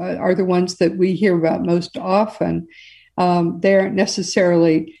Arcturians are the ones that we hear about most often. They aren't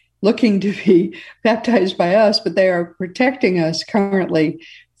necessarily looking to be baptized by us, but they are protecting us currently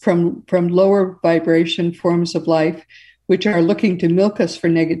from lower vibration forms of life, which are looking to milk us for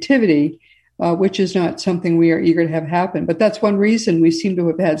negativity. Which is not something we are eager to have happen. But that's one reason we seem to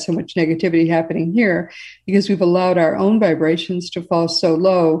have had so much negativity happening here, because we've allowed our own vibrations to fall so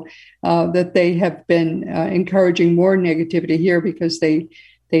low that they have been encouraging more negativity here because they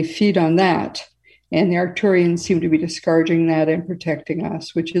feed on that. And the Arcturians seem to be discouraging that and protecting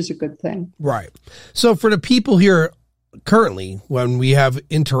us, which is a good thing. Right. So for the people here currently, when we have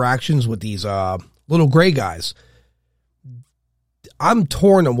interactions with these little gray guys, I'm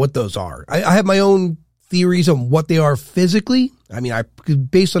torn on what those are. I have my own theories on what they are physically. I mean,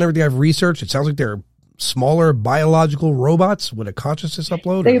 based on everything I've researched, it sounds like they're smaller biological robots with a consciousness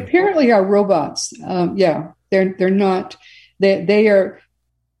upload. They apparently are robots. They're not. They are,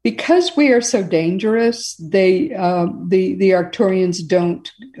 because we are so dangerous. The Arcturians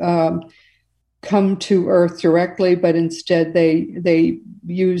don't come to Earth directly, but instead they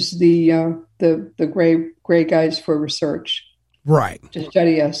use the gray guys for research. Right. To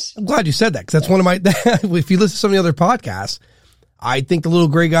study us. I'm glad you said that, because that's one of my, if you listen to some of the other podcasts, I think the little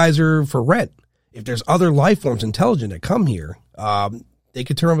gray guys are for rent. If there's other life forms intelligent that come here, they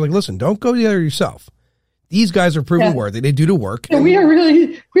could turn around and be like, listen, don't go there yourself. These guys are proven worthy. They do the work. Yeah, we're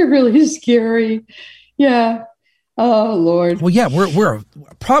really scary. Yeah. Oh, Lord. Well, yeah, we're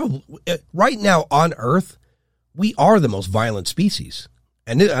probably, right now on Earth, we are the most violent species.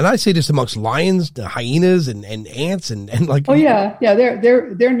 And I say this amongst lions, the hyenas, and ants, and like. Oh yeah,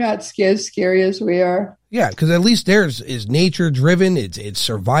 they're not as scary as we are. Yeah, because at least theirs is nature driven. It's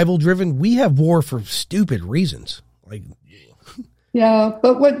survival driven. We have war for stupid reasons. Like. Yeah,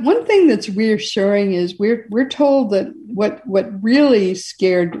 but one thing that's reassuring is we're told that what really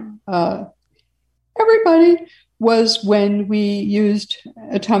scared everybody was when we used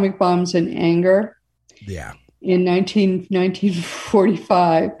atomic bombs in anger. Yeah. In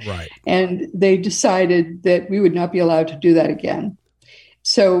 1945. Right. And they decided that we would not be allowed to do that again.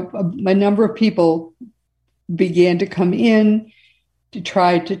 So a number of people began to come in to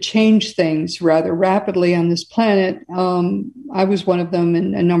try to change things rather rapidly on this planet. I was one of them,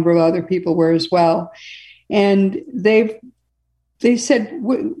 and a number of other people were as well. And they said,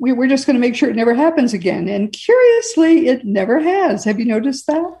 we're just going to make sure it never happens again. And curiously, it never has. Have you noticed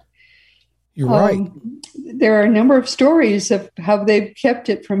that? You're right. There are a number of stories of how they've kept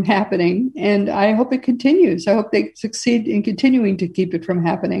it from happening, and I hope it continues. I hope they succeed in continuing to keep it from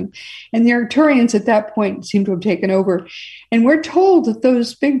happening. And the Arcturians at that point seem to have taken over. And we're told that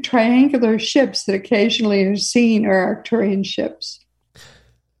those big triangular ships that occasionally are seen are Arcturian ships.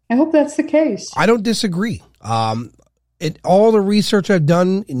 I hope that's the case. I don't disagree. In all the research I've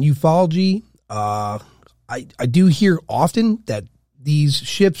done in ufology, I do hear often that these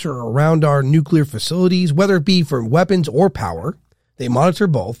ships are around our nuclear facilities, whether it be for weapons or power. They monitor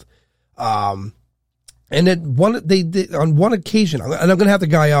both. And on one occasion, and I'm going to have the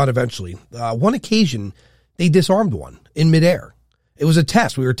guy on eventually. One occasion, they disarmed one in midair. It was a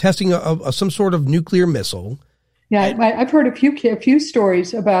test. We were testing some sort of nuclear missile. Yeah, I've heard a few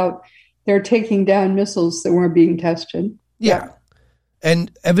stories about they're taking down missiles that weren't being tested. Yeah.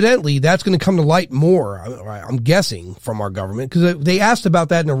 And evidently that's going to come to light more, I'm guessing, from our government, because they asked about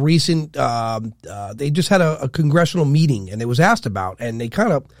that in a recent, they just had a congressional meeting and it was asked about, and they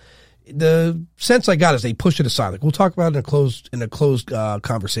kind of, the sense I got is they pushed it aside. Like, we'll talk about it in a closed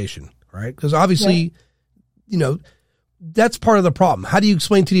conversation, right? Because obviously, you know, that's part of the problem. How do you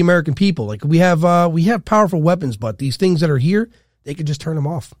explain to the American people? Like, we have powerful weapons, but these things that are here, they could just turn them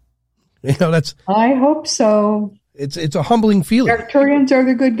off. You know, that's. I hope so. It's a humbling feeling. Arcturians are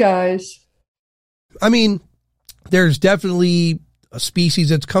the good guys. I mean, there's definitely a species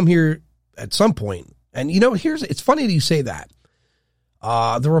that's come here at some point. And, you know, it's funny that you say that.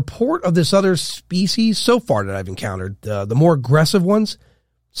 The report of this other species so far that I've encountered, the more aggressive ones,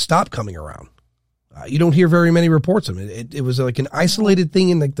 stopped coming around. You don't hear very many reports of it. It was like an isolated thing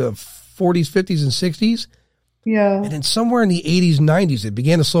in like the 40s, 50s, and 60s. Yeah. And then somewhere in the 80s, 90s, it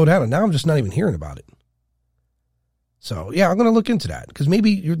began to slow down. And now I'm just not even hearing about it. So, yeah, I'm going to look into that, because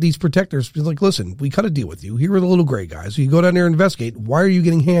maybe these protectors be like, listen, we cut a deal with you. Here are the little gray guys. So you go down there and investigate. Why are you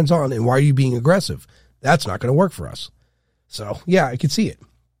getting hands-on, and why are you being aggressive? That's not going to work for us. So, yeah, I can see it.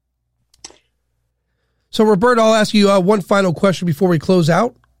 So, Roberta, I'll ask you one final question before we close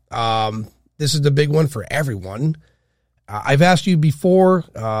out. This is the big one for everyone. I've asked you before,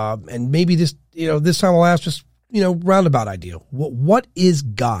 and maybe this time I'll ask just, roundabout idea. What is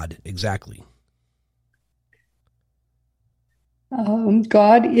God exactly?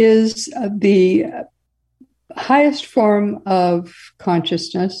 God is the highest form of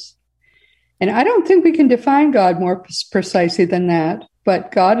consciousness. And I don't think we can define God more precisely than that.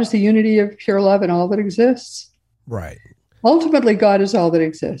 But God is the unity of pure love and all that exists. Right. Ultimately, God is all that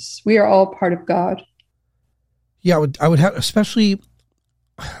exists. We are all part of God. Yeah, I would have, especially,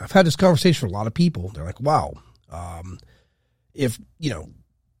 I've had this conversation with a lot of people. They're like, wow, if,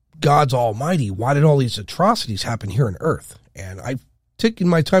 God's almighty, why did all these atrocities happen here on earth? And I've taken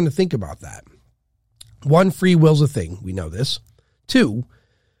my time to think about that. One, free will's a thing. We know this. Two,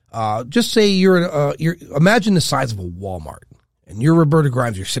 just say you're imagine the size of a Walmart, and you're Roberta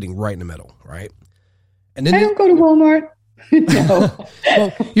Grimes. You're sitting right in the middle, right? And then I don't go to Walmart. No.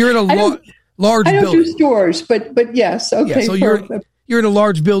 Well, you're in a large building. I don't do stores, but yes. Okay. Yeah, so you're in a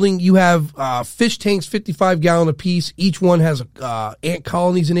large building. You have fish tanks, 55-gallon apiece. Each one has ant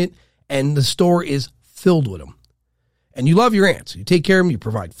colonies in it, and the store is filled with them. And you love your ants. You take care of them. You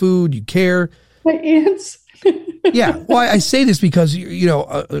provide food. You care. My ants. Yeah. Well, I say this because,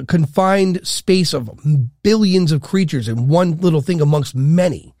 a confined space of billions of creatures in one little thing amongst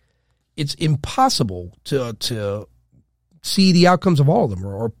many, it's impossible to see the outcomes of all of them,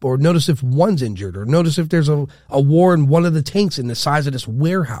 or notice if one's injured, or notice if there's a war in one of the tanks in the size of this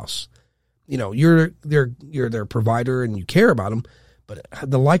warehouse. You're their provider and you care about them, but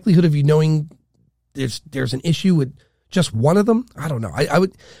the likelihood of you knowing there's an issue with just one of them, I don't know.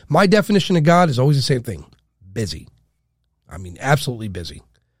 My definition of God is always the same thing: busy. I mean, absolutely busy.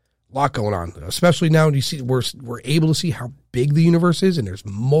 A lot going on, especially now. You see, we're able to see how big the universe is, and there's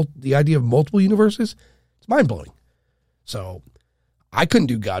the idea of multiple universes. It's mind blowing. So, I couldn't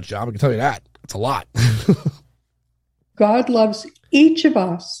do God's job. I can tell you that. It's a lot. God loves each of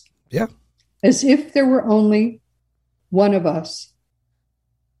us. Yeah. As if there were only one of us.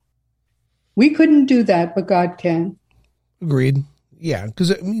 We couldn't do that, but God can. Agreed. Yeah,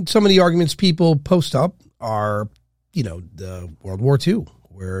 because some of the arguments people post up are, the World War II,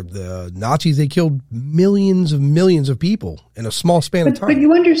 where the Nazis, they killed millions of people in a small span of time. But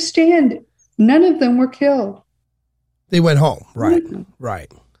you understand, none of them were killed. They went home. Right.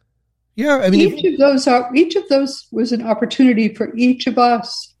 Right. Yeah. I mean, each of those was an opportunity for each of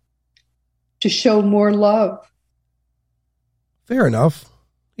us to show more love. Fair enough.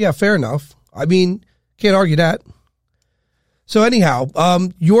 Yeah, fair enough. I mean, can't argue that. So anyhow,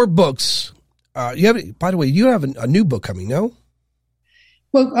 your books, by the way, you have a new book coming, no?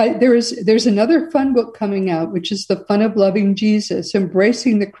 Well, there's another fun book coming out, which is The Fun of Loving Jesus,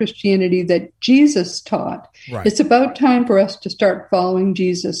 embracing the Christianity that Jesus taught. Right. It's about time for us to start following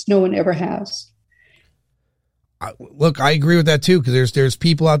Jesus. No one ever has. Look, I agree with that too, because there's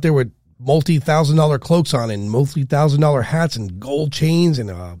people out there with multi-$1,000 cloaks on and multi-$1,000 hats and gold chains and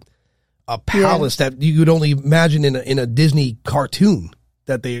a palace that you could only imagine in a Disney cartoon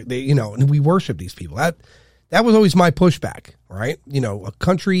that they and we worship these people. That was always my pushback, right? A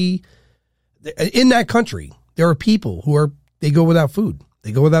country, in that country, there are people they go without food.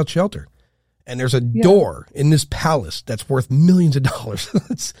 They go without shelter. And there's a door in this palace that's worth millions of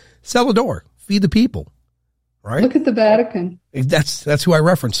dollars. Sell a door, feed the people, right? Look at the Vatican. That's who I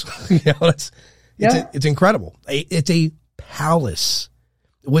reference. It's incredible. It's a palace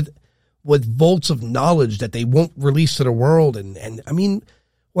with with vaults of knowledge that they won't release to the world. And I mean,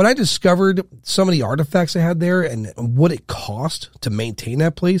 when I discovered some of the artifacts they had there and what it cost to maintain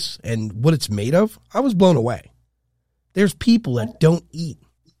that place and what it's made of, I was blown away. There's people that don't eat.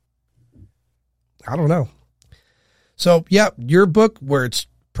 I don't know. So yeah, your book where it's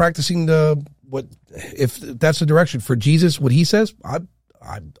practicing if that's the direction for Jesus, what he says,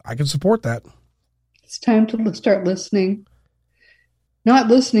 I can support that. It's time to start listening. Not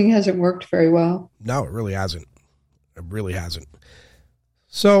listening hasn't worked very well. No, it really hasn't. It really hasn't.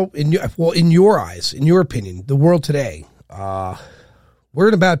 So in your eyes, in your opinion, the world today, we're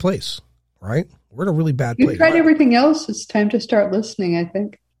in a bad place, right? We're in a really bad place. You've tried everything else. It's time to start listening, I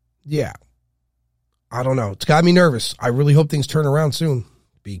think. Yeah. I don't know. It's got me nervous. I really hope things turn around soon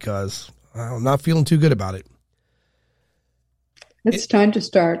because I'm not feeling too good about it. It's time to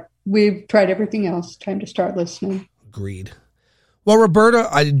start. We've tried everything else. Time to start listening. Agreed. Well, Roberta,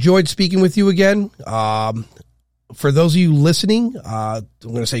 I enjoyed speaking with you again. For those of you listening, I'm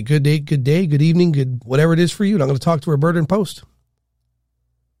going to say good day, good evening, good whatever it is for you. And I'm going to talk to Roberta in post.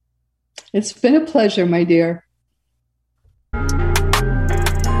 It's been a pleasure, my dear.